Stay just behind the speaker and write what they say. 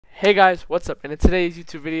Hey guys, what's up? And in today's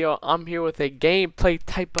YouTube video, I'm here with a gameplay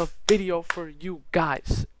type of video for you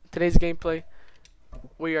guys. Today's gameplay,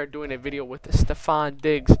 we are doing a video with the Stefon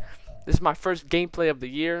Diggs. This is my first gameplay of the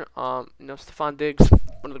year. Stefon Diggs,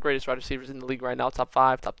 one of the greatest wide receivers in the league right now. Top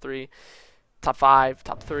 5, top 3, top 5,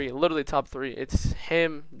 top 3, literally top 3. It's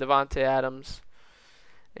him, Devontae Adams,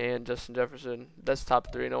 and Justin Jefferson. That's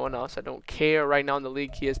top 3. No one else. I don't care. Right now in the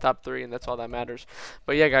league, he is top 3, and that's all that matters.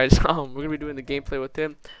 But yeah, guys, we're gonna be doing the gameplay with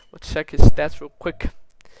him. Let's check his stats real quick.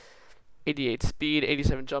 88 speed,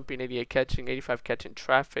 87 jumping, 88 catching, 85 catching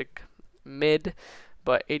traffic, mid,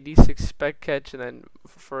 but 86 spec catch, and then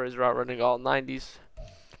for his route running, all 90s.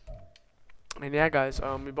 And yeah, guys,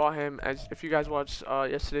 we bought him. As if you guys watched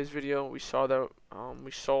yesterday's video, we saw that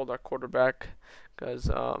we sold our quarterback. Because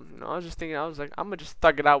I was just thinking, I was like, I'm gonna just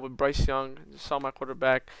thug it out with Bryce Young, just sell my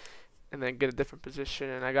quarterback, and then get a different position.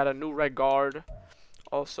 And I got a new right guard,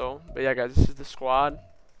 also. But yeah, guys, this is the squad.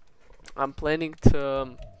 I'm planning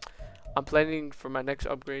for my next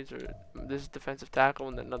upgrades, or this is defensive tackle,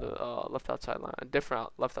 and then another different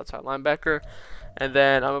left outside linebacker, and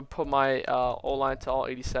then I'm gonna put my O line to all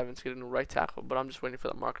 87s, get a new right tackle. But I'm just waiting for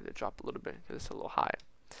the market to drop a little bit because it's a little high.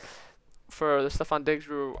 For the Stefon Diggs,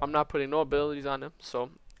 I'm not putting no abilities on him,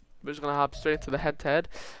 so we're just gonna hop straight into the head-to-head.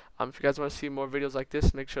 If you guys want to see more videos like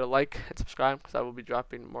this, make sure to like and subscribe, because I will be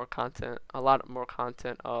dropping more content, a lot more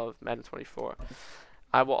content of Madden 24.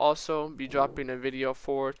 I will also be dropping a video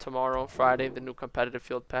for tomorrow, Friday, the new competitive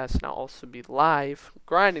field pass, and I'll also be live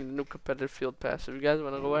grinding the new competitive field pass. So if you guys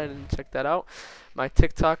want to go ahead and check that out, my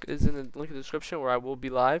TikTok is in the link in the description where I will be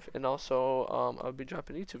live, and also I'll be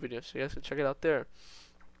dropping YouTube videos, so you guys can check it out there.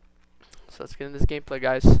 So let's get in this gameplay,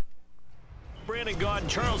 guys. Brandon Gaudin,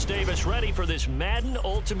 Charles Davis ready for this Madden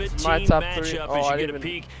Ultimate Team matchup as you get a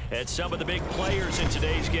peek at some of the big players in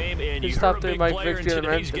today's game. And you heard a big player in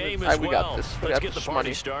today's game as well. Let's get the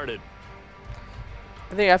party started.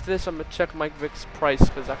 I think after this I'm going to check Mike Vick's price,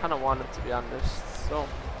 because I kind of want him, to be honest. So,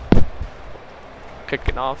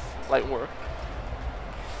 kicking off, light work.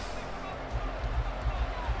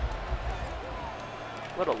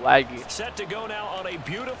 A little laggy. Set to go now on a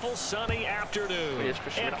beautiful sunny afternoon. Here's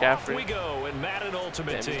Christian and McCaffrey. Off we go in Madden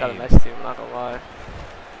Ultimate Team. He's got a nice team, I'm not gonna lie.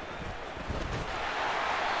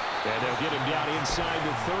 And they'll get him down inside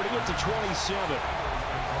the 30 to 27.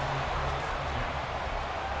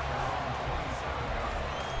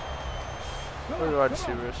 Who are the wide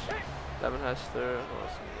receivers? Devin Hester.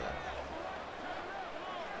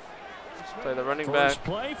 Let's play the running back. First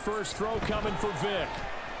play, first throw coming for Vick.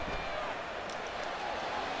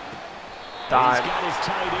 Dime.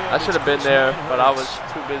 I should have been there, but I was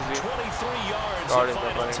too busy guarding the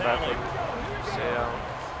running back with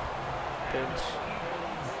pinch.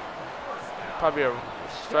 Probably a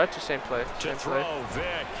stretch or same play. Same play.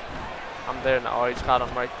 I'm there now. Oh, he's got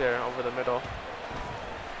him right there over the middle.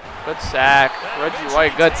 Good sack. Reggie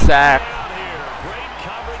White, good sack.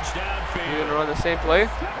 You gonna run the same play?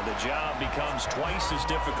 The job becomes twice as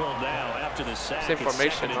difficult now after the sack. Same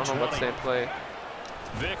formation. I don't know what same play.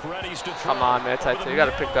 Vick readies to Come on, man, tight. You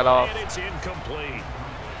gotta pick that off. It's incomplete.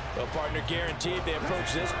 Well, partner, guaranteed they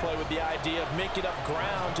approach this play with the idea of making up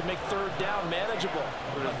ground to make third down manageable.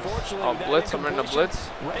 Unfortunately, blitz. I'm in the blitz.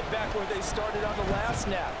 Right back where they started on the last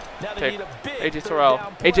snap. Now they need a big AJ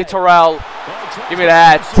Terrell. Give me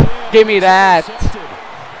that. Give me that.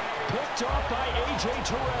 Picked off by AJ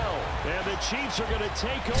Terrell. And the Chiefs are going to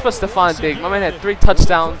take Let's put Stefon Diggs. My man had 3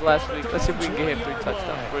 touchdowns last week. Let's see if we can get him 3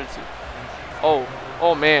 touchdowns. Where is he?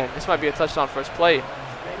 Oh man, this might be a touchdown first play.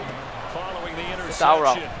 Following the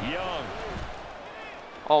interception, Young.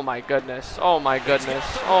 Oh my goodness. Oh my goodness.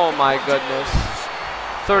 Oh my goodness.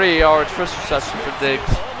 30 yards, first reception for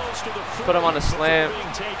Diggs. Put him on a slant.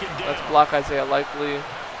 Let's block Isaiah Likely.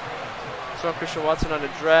 So Christian Watson on a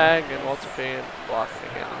drag, and Walter Payton blocking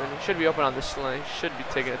again. And then he should be open on the slant. He should be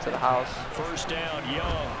taking it to the house. First down,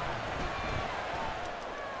 Young.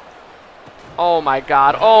 Oh my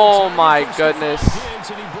God, oh my goodness.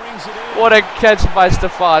 What a catch by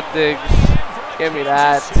Stefon Diggs. Give me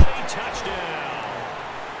that.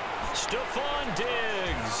 Stefon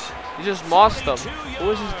Diggs. He just mossed him. Who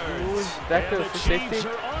was that good for safety?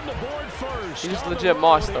 He just legit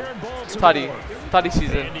mossed him. Tutty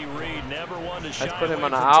season. Let's put him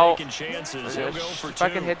on an out. If I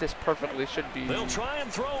can hit this perfectly, it should be.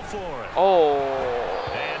 Oh.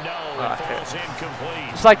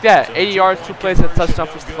 Just like that, 80 yards, 2 plays, and a touchdown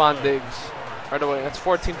for Stefon Diggs. Right away, that's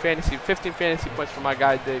 15 fantasy points for my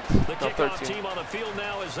guy Diggs. No, 13. Team on the field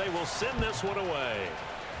now as they will send this one away.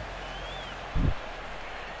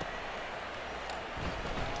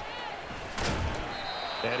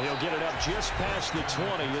 And he'll get it up just past the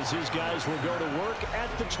 20 as his guys will go to work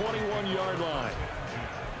at the 21-yard line.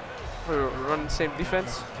 We're running the same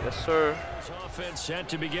defense. Yes, sir. Offense set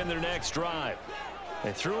to begin their next drive.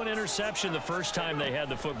 They threw an interception the first time they had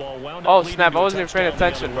the football. Wound up snap. I wasn't even paying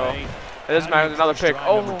attention, bro. It doesn't matter. Another pick.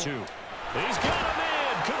 Oh. He's got a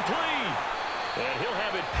man complete. And he'll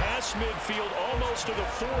have it past midfield almost to the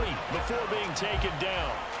 40 before being taken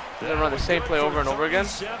down. They're going to run the same play over and over again.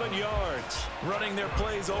 7 yards. Running their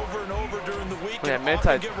plays over and over during the week. Yeah,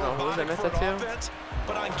 Manta. No, who was that, Manta too?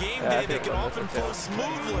 But on game day, they can often flow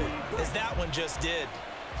smoothly, as that one just did.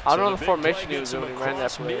 I don't know the formation he was doing when he ran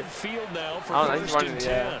that play. I don't know, he's running,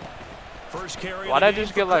 yeah. Why did I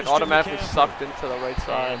just get like automatically sucked into the right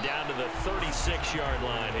side? And down to the 36-yard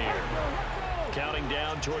line here. Counting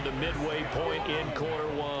down toward the midway point in quarter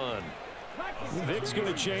one. Vic's going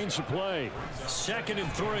to change the play. 2nd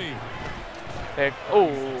and 3. Heck. Oh.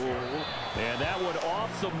 And that one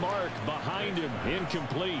off the mark behind him,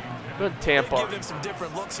 incomplete. Good Tampa. Giving him some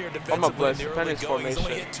different looks here defensively. Bench formation. He's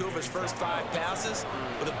only hit 2 of his first 5 passes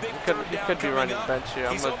with a big he could be running bench here.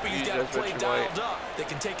 I'm going to use this Richard White. They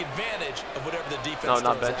can take advantage of whatever the defense No,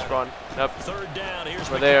 not bench, run. Yep. 3rd down. Here's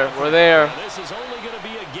we're there. We're there. Now, this is only going to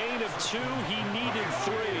be a gain of 2. He needed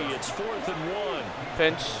 3. It's 4th and 1.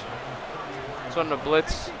 Pinch. It's on the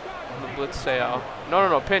blitz. The blitz say, no.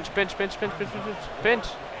 Pinch.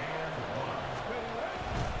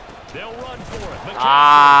 They'll run for it.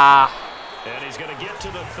 And he's going to get to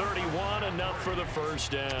the 31, enough for the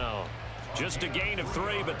first down. Just a gain of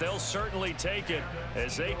 3, but they'll certainly take it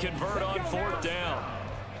as they convert on 4th down.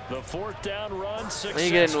 The 4th down run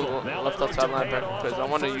successful. Let me get in left outside linebacker because I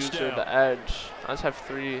want to use the edge. I just have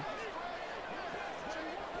 3.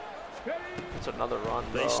 It's another run,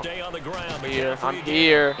 bro. They stay on the ground. I'm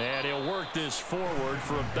here. And he'll work this forward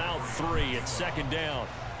for about 3. It's 2nd down.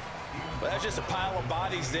 Well, that's just a pile of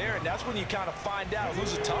bodies there, and that's when you kind of find out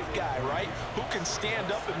who's a tough guy, right? Who can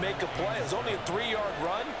stand up and make a play. It's only a 3-yard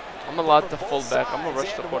run. I'm going to lot the fullback. I'm going to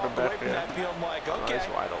rush the quarterback here. Like, okay, he's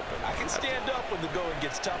wide open. I can stand up when the going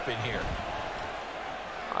gets tough in here.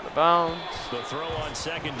 Out of bounds. The throw on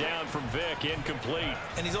 2nd down from Vic, incomplete.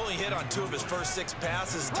 And he's only hit on 2 of his first 6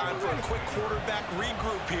 passes. Time for a quick quarterback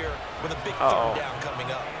regroup here with a big 3rd down coming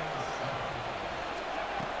up.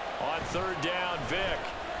 On 3rd down, Vic.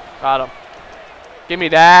 Got him. Give me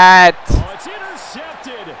that. Oh, it's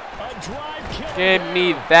intercepted. A drive kill. Give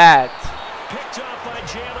me that. Picked up by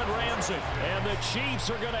Jalen Ramsey. And the Chiefs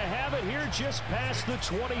are going to have it here just past the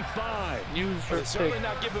 25. They're certainly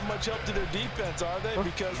not giving much help to their defense, are they?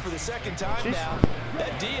 Because for the 2nd time now,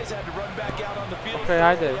 that D has had to run back out on the field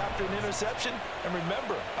after an interception. And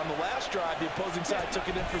remember, on the last drive, the opposing side took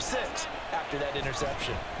it in for 6 after that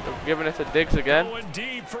interception. They're giving it to Diggs again. Going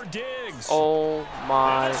deep for Diggs. Oh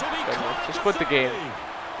my goodness. Just quit the game.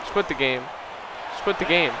 Just quit the game. Just quit the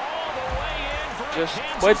game. Just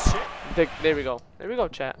quit. There we go. There we go,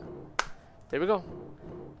 chat. There we go.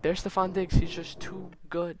 There's Stefon Diggs. He's just too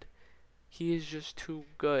good. He is just too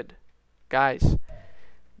good. Guys,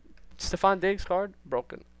 Stefon Diggs card,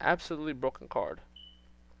 broken. Absolutely broken card.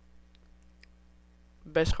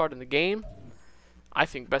 Best card in the game. I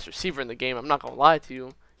think best receiver in the game. I'm not going to lie to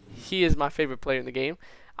you. He is my favorite player in the game.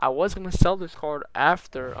 I was going to sell this card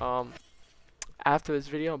after this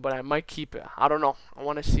video, but I might keep it. I don't know. I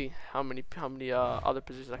want to see how many other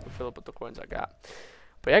positions I can fill up with the coins I got.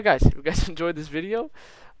 But yeah, guys, if you guys enjoyed this video,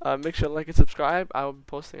 make sure to like and subscribe. I will be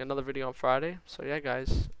posting another video on Friday. So yeah,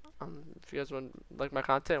 guys, if you guys want like my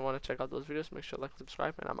content and want to check out those videos, make sure to like and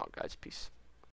subscribe. And I'm out, guys. Peace.